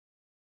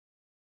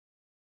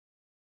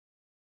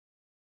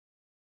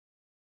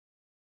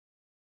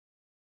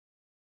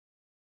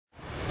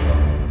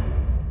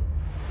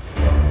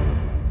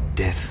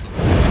Death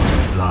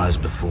lies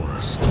before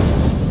us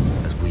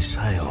as we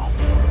sail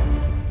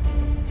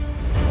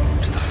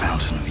to the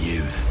Fountain of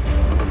Youth.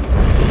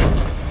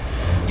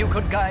 You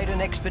could guide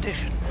an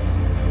expedition.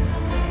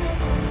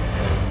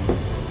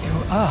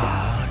 You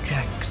are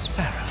Jack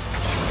Sparrow.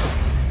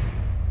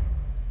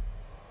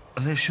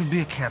 There should be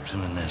a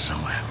captain in there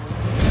somewhere.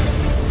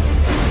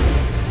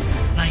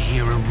 I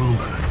hear a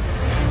rumor.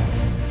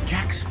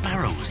 Jack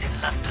Sparrow's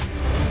in London,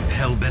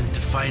 hell-bent to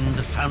find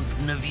the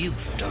Fountain of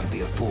Youth. Don't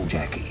be a fool,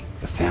 Jackie.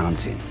 The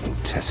fountain will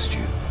test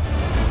you.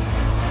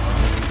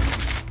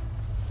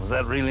 Was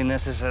that really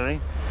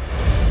necessary?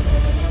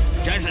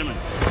 Gentlemen,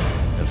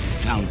 the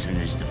fountain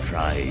is the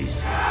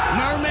prize.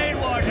 Mermaid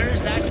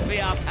waters, that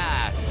be our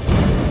path.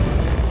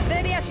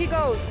 Steady as she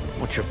goes.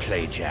 What's your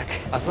play, Jack?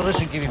 I thought I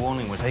should give you a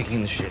warning. We're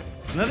taking the ship.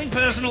 It's nothing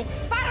personal.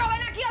 Sparrow,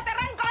 ven aquí o te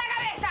arranco la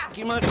cabeza.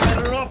 You might be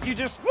better off. You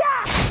just...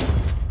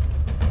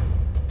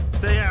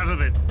 Stay out of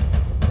it.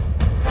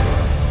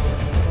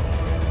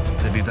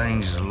 There'll be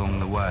dangers along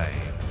the way.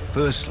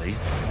 Firstly,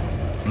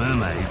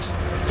 mermaids,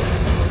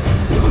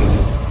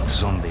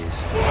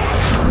 zombies,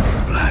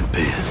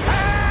 Blackbeard,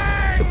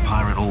 the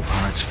pirate all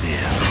pirates fear.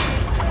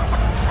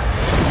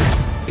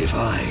 If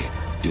I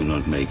do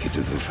not make it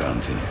to the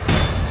fountain,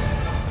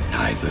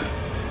 neither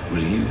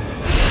will you.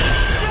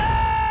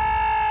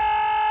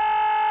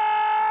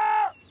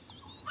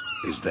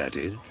 Is that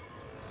it?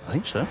 I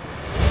think so.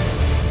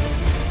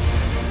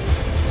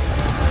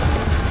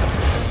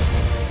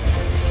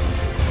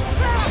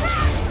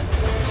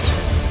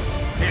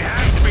 It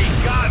has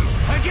begun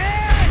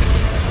again!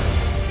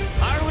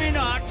 Are we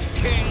not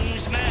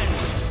king's men?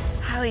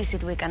 How is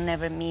it we can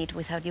never meet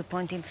without you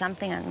pointing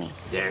something at me?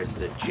 There's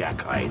the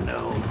Jack I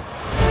know.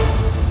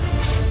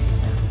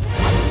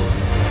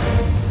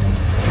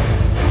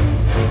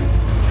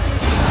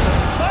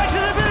 Fight to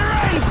the bitter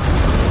end!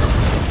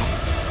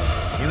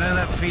 You know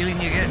that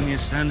feeling you get when you're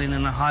standing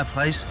in a high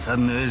place,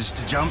 sudden urge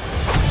to jump?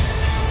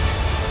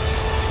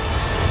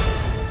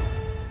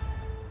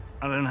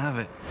 I don't have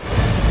it.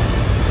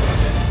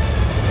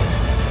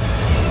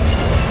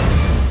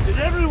 Did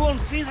everyone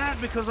see that?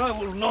 Because I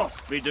will not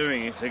be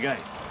doing it again.